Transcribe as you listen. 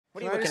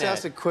What are you Can I looking just at?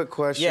 ask a quick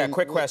question? Yeah,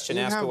 quick question.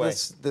 You Ask have away.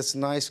 this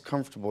nice,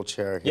 comfortable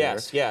chair here.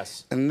 Yes,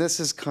 yes. And this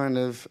is kind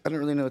of, I don't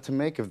really know what to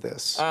make of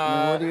this.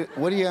 I mean,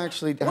 what do you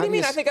actually... What do you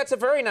mean? I think that's a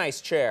very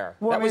nice chair.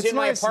 Well, that was it's in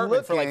my nice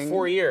apartment for like looking.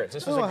 4 years.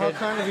 This was a how good...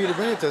 kind of you to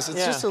bring it to us.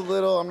 It's just a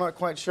little, I'm not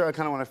quite sure. I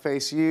kind of want to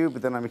face you,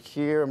 but then I'm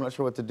here. I'm not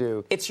sure what to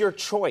do. It's your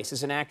choice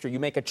as an actor. You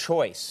make a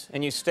choice,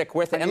 and you stick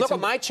with it. And look what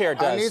my chair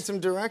does. I need some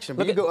direction,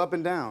 but you go up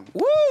and down.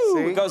 Woo!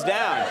 See? It goes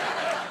down.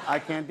 I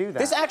can't do that.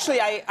 This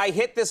actually, I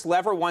hit this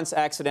lever once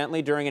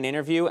accidentally during an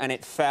interview, and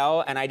it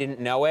fell, and I didn't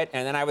know it,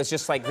 and then I was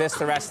just like this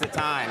the rest of the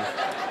time.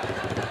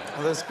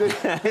 Well, that's good.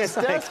 His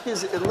desk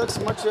it looks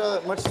much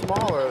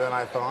smaller than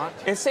I thought.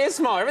 It's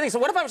small, everything. So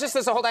what if I was just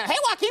this the whole time? Hey,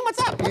 Joaquin, what's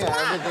up? What's going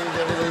on?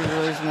 Everything's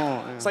really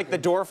small. Yeah. It's like the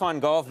Dwarf on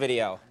Golf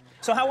video.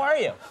 So how are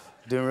you?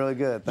 Doing really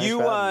good. Thanks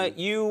for having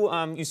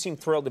me. You seem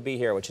thrilled to be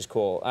here, which is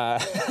cool. I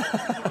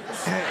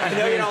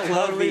know you don't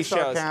love these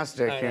shows.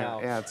 Sarcastic. I know.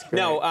 Yeah, it's great.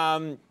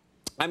 No,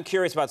 I'm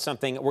curious about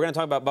something. We're going to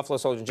talk about Buffalo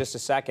Soldier in just a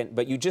second,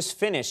 but you just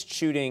finished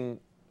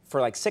shooting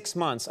for like 6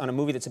 months on a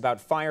movie that's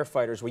about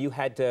firefighters where you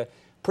had to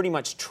pretty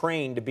much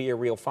train to be a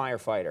real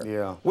firefighter.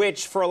 Yeah.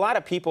 Which, for a lot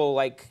of people,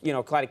 like, you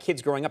know, a lot of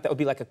kids growing up, that would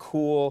be like a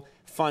cool,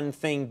 fun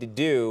thing to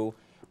do.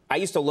 I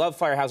used to love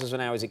firehouses when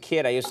I was a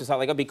kid. I used to thought,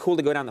 like, it'd be cool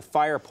to go down the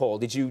fire pole.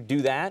 Did you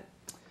do that?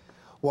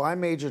 Well, I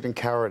majored in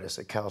cowardice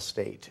at Cal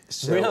State,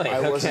 so Really?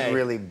 I wasn't Okay.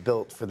 really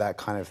built for that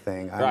kind of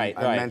thing. Right.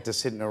 I meant to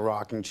sit in a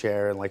rocking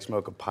chair and like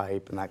smoke a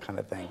pipe and that kind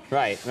of thing.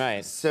 Right.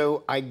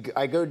 So I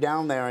go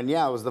down there, and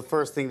yeah, it was the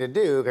first thing to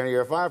do. Kind of,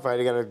 you're a firefighter,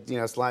 you got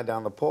to slide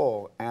down the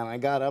pole. And I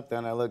got up there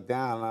and I looked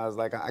down and I was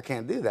like, I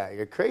can't do that.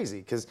 You're crazy,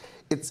 because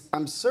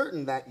I'm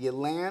certain that you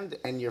land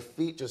and your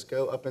feet just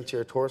go up into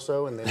your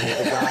torso, and then you're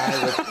the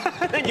guy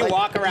with. Then you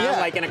walk around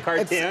like in a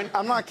cartoon.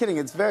 I'm not kidding.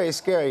 It's very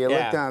scary. You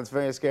look down. It's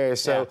very scary.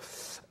 So. Yeah.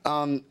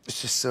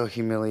 It's just so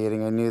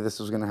humiliating. I knew this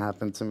was going to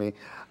happen to me.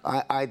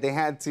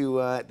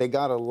 They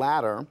got a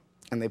ladder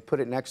and they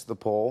put it next to the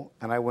pole,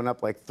 and I went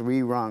up like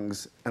 3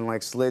 rungs and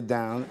like slid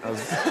down. I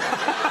was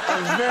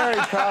very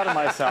proud of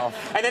myself.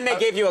 And then they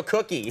gave you a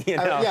cookie, you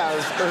know? Yeah, it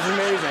was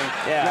amazing.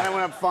 Yeah. Then I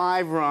went up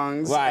 5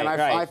 rungs, Right, and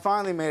right. I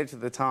finally made it to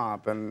the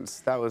top, and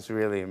that was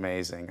really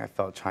amazing. I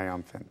felt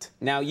triumphant.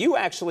 Now, you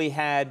actually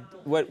had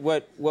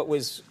you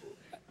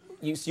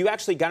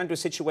actually got into a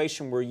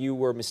situation where you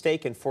were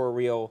mistaken for a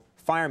real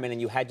fireman, and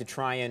you had to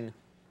try and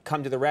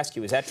come to the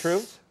rescue. Is that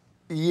true?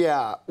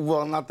 Yeah,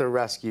 well, not the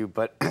rescue,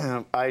 but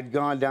I'd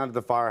gone down to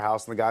the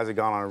firehouse, and the guys had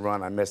gone on a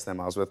run. I missed them.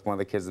 I was with one of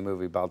the kids in the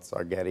movie,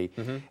 Balthazar Getty,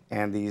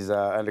 and these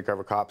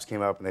undercover cops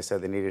came up, and they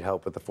said they needed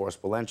help with the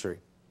forcible entry.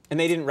 And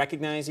they didn't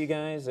recognize you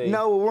guys?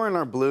 No, we're in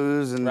our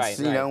blues, and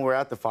you know, we're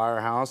at the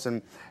firehouse,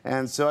 and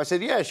so I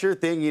said, yeah, sure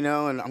thing, you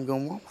know, and I'm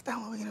going, well, what the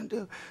hell are we gonna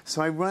do?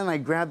 So I run, I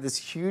grab this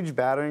huge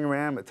battering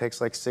ram. It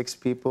takes like 6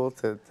 people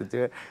to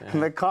do it,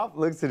 and the cop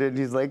looks at it, and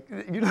he's like,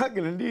 you're not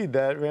gonna need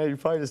that, man. You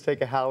probably just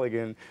take a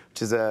Halligan,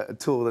 which is a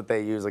tool that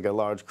they use, like a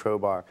large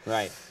crowbar.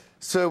 Right.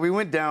 So we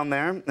went down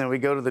there, and we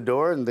go to the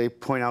door, and they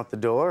point out the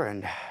door,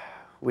 and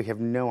we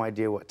have no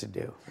idea what to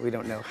do. We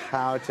don't know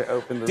how to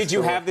open this Did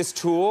you door. have this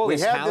tool, We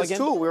this had Halligan? this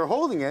tool. We were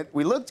holding it.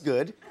 We looked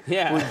good.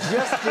 Yeah. We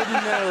just didn't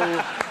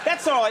know.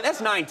 That's all. That's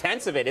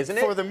 9/10 of it, isn't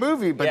it? For the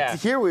movie, but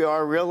here we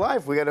are, real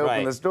life. We got to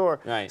open this door.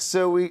 Right.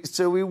 So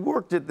we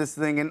worked at this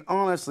thing, and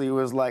honestly, it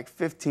was like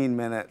 15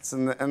 minutes,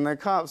 and the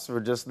cops were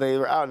they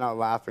were out and out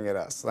laughing at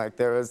us. Like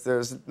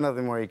there's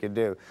nothing more you could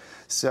do.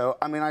 So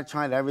I mean, I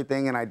tried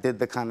everything, and I did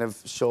the kind of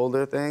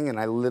shoulder thing, and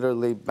I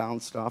literally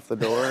bounced off the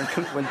door and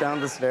went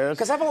down the stairs.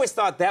 Because I've always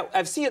thought that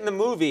I've seen it in the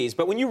movies,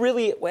 but when you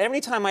really,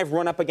 every time I've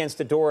run up against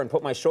a door and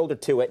put my shoulder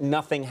to it,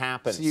 nothing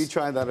happens. So you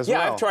tried that as well?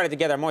 Yeah, I've tried it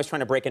together. I'm always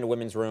trying to break into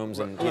women's rooms,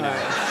 and you know.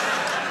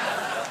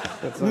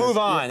 That's Move nice.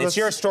 on. It's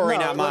your story,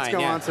 not mine. Let's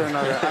go on to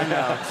another. I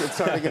know. It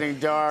started getting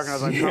dark, and I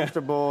was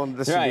uncomfortable, and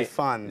this should be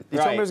fun. You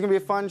told me it was going to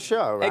be a fun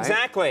show, right?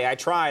 Exactly. I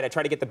tried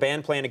to get the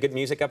band playing the good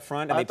music up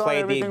front, and they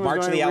played the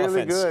March of the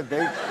Elephants. Really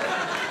good.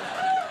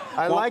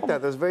 I like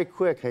that. That was very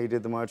quick how you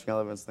did the Marching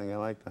Elephants thing. I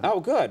like that. Oh,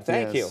 good.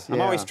 Thank you. I'm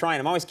yeah. always trying.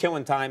 I'm always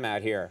killing time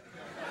out here.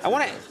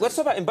 Let's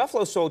talk about, in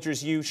Buffalo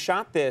Soldiers, you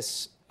shot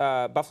this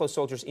Buffalo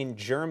Soldiers in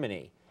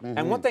Germany.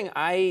 And one thing,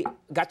 I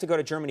got to go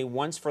to Germany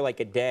once for like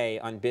a day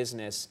on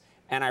business,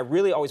 and I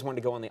really always wanted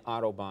to go on the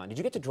Autobahn. Did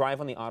you get to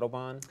drive on the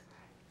Autobahn?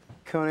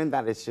 Conan,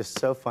 that is just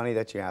so funny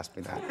that you asked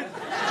me that.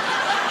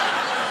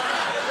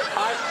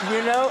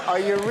 You know, are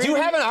you reading? Do you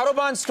have an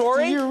Autobahn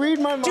story? Do you read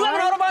my mind? Do you have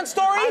an Autobahn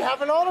story? I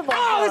have an Autobahn story.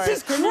 Oh, this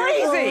is crazy! Can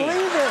you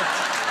believe it?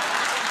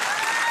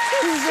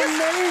 This is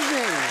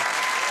amazing.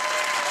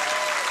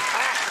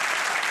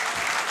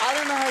 I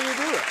don't know how you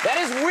do it. That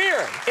is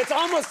weird. It's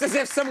almost as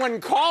if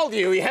someone called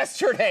you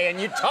yesterday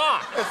and you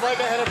talked. It's like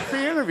I had a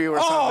pre-interview or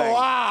something. Oh,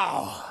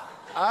 wow.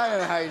 I don't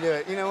know how you do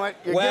it. You know what?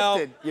 You're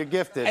gifted. You're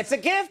gifted. It's a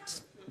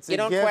gift. You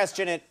don't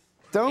question it.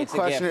 Don't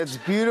question it. It's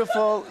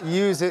beautiful.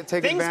 Use it.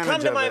 Take advantage of it. Things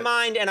come to my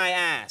mind and I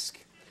ask.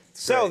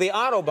 So, the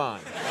Autobahn.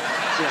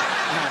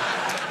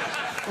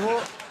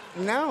 Well,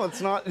 now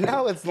it's not.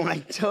 Now it's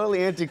like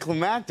totally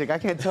anticlimactic. I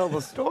can't tell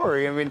the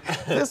story. I mean,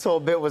 this whole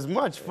bit was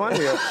much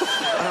funnier.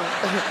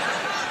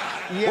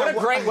 Yeah, what a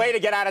great way to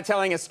get out of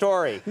telling a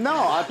story.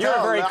 No, You're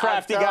a very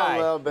crafty guy.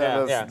 A little bit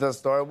of the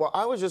story. Well,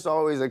 I was just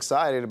always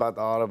excited about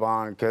the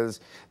Autobahn because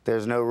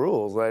there's no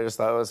rules. I just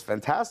thought it was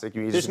fantastic.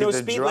 There's no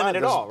speed limit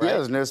at all, right? Yeah,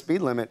 there's no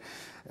speed limit.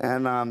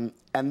 And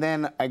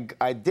then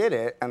I did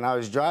it, and I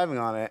was driving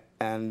on it,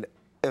 and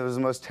it was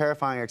the most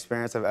terrifying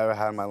experience I've ever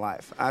had in my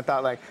life. I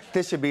thought, like,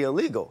 this should be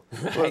illegal.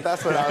 Well,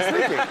 that's what I was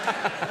thinking.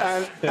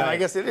 And I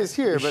guess it is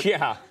here, but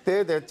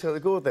they're totally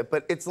cool with it.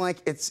 But it's like,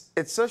 it's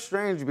so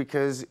strange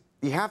because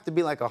you have to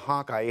be like a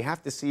Hawkeye. You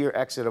have to see your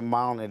exit a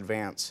mile in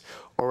advance,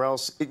 or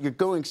else you're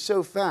going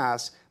so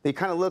fast that you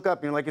kind of look up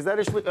and you're like, is that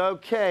a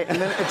okay? And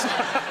then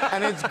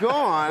it's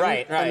gone,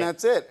 and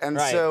that's it.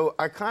 And so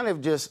I kind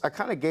of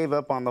gave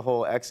up on the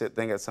whole exit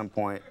thing at some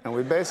point, and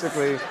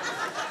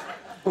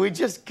we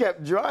just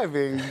kept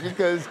driving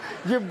because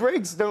your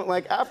brakes don't,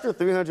 like, after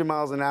 300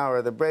 miles an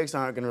hour, the brakes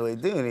aren't going to really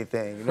do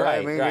anything. You know what I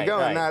mean? You're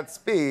going that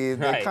speed,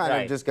 they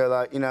kind of just go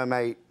like, you know,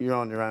 mate, you're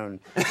on your own.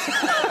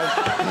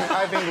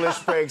 I have English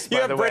brakes, by the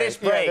way. You have British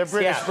brakes. Yeah, they're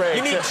British brakes.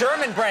 You need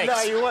German brakes.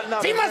 No, you want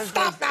no. You must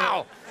stop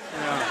now.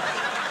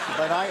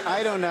 But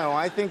I don't know.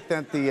 I think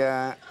that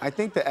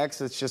the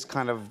exits just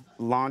kind of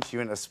launch you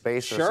into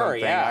space or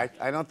something. Yeah.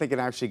 I don't think it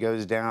actually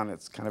goes down.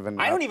 It's kind of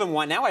I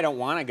don't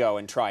want to go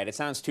and try it. It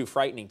sounds too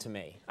frightening to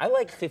me. I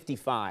like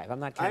 55. I'm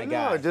that kind of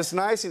guy. I know, just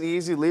nice and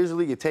easy,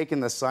 leisurely. You take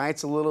in the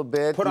sights a little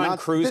bit. Put on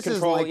cruise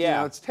control. Is like, you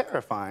know, it's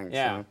terrifying.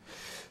 Yeah.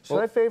 So.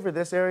 Should I favor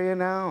this area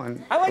now?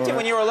 I liked it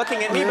when you were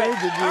looking at me, but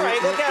all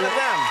right, look at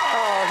them.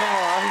 Oh, come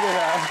on.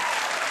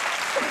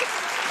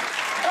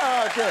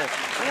 Oh, okay.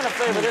 I'm gonna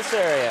favor this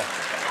area.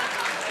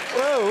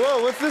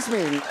 Whoa, what's this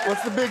mean?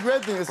 What's the big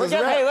red thing?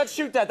 Hey, let's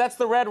shoot that. That's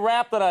the red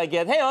wrap that I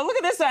get. Hey, look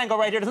at this angle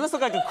right here. Doesn't this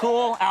look like a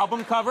cool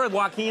album cover?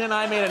 Joaquin and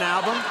I made an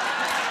album.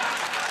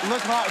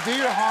 Look hard. Do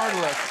your hard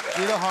look.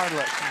 Do the hard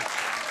look.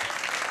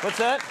 What's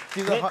that?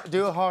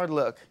 Do a hard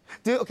look.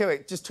 Okay,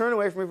 wait. Just turn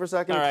away from me for a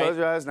second and close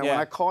your eyes. Now, when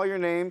I call your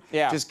name,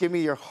 just give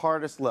me your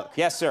hardest look.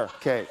 Yes, sir.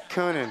 Okay,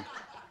 Conan.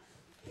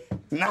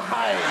 Nice.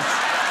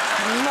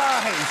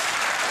 Nice.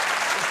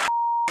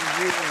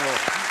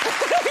 Beautiful.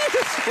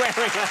 Swearing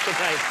left and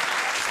right.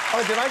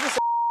 Oh, did I just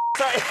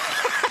Sorry.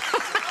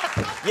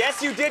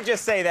 Yes, you did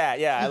just say that.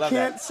 Yeah, I love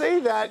that. You can't say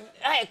that.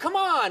 Hey, come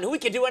on. We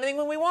can do anything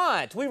when we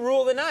want. We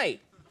rule the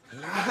night.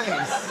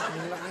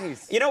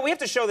 Nice. You know, we have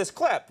to show this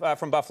clip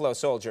from Buffalo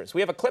Soldiers.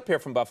 We have a clip here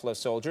from Buffalo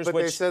Soldiers. But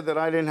they said that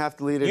I didn't have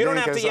to lead it. You don't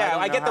have to,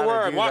 I get the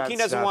word. Joaquin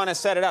doesn't want to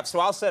set it up, so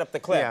I'll set up the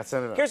clip. Yeah,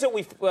 set it up. Here's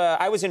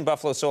what I was in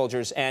Buffalo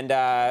Soldiers, and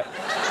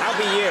I'll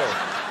be you.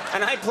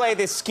 And I play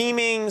this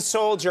scheming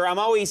soldier. I'm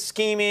always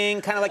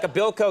scheming, kind of like a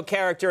Bilko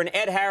character, and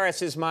Ed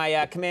Harris is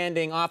my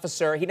commanding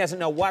officer. He doesn't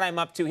know what I'm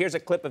up to. Here's a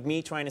clip of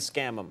me trying to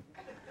scam him.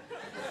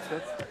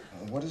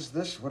 What is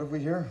this? What have we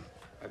here?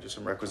 I do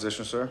some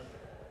requisition, sir.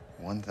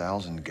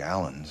 1,000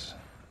 gallons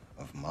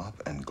of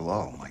mop and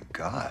glow. My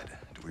God,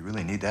 do we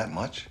really need that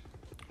much?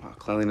 Well,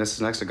 cleanliness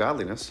is next to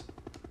godliness.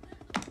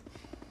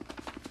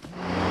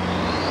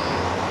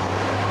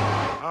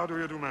 How do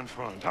you do, my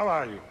friend? How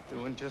are you?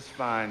 Doing just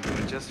fine,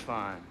 doing just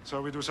fine.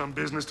 So we do some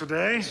business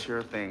today?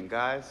 Sure thing,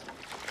 guys.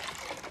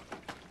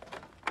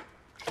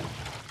 I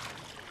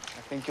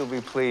think you'll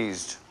be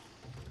pleased.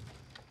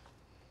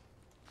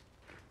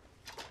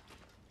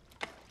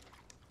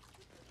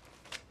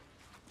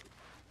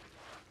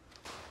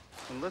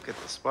 And look at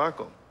the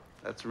sparkle.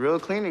 That's real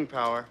cleaning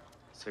power.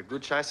 Sehr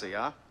gut Scheiße,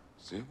 yeah?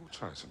 Sehr gut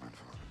Scheiße, mein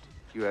Freund.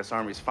 U.S.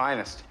 Army's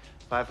finest.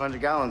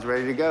 500 gallons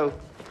ready to go.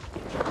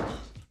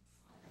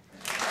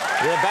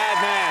 You're a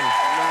bad man.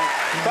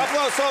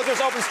 Buffalo Soldiers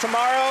opens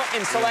tomorrow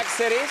in select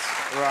cities.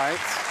 Right.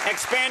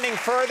 Expanding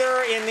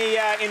further in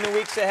the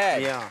weeks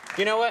ahead. Yeah.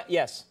 You know what?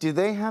 Yes. Do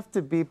they have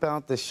to beep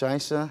out the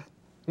Scheiße?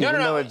 Even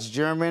though it's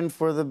German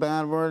for the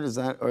bad word?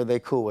 Or are they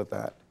cool with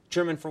that?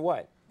 German for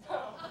what?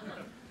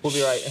 We'll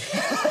be right.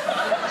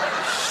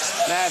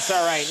 That's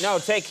all right. No,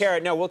 take care.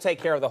 No, we'll take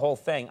care of the whole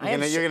thing.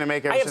 You're gonna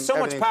make everything. I have so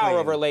much power clean.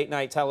 over late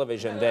night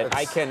television that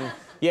I can.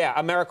 Yeah,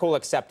 America will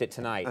accept it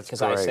tonight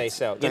because I say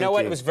so. You know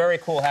what? It was very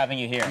cool having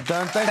you here.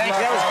 Thank you.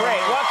 That was great.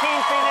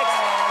 Joaquin Phoenix,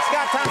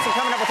 Scott Thompson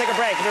coming up. We'll take a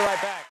break. We'll be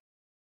right back.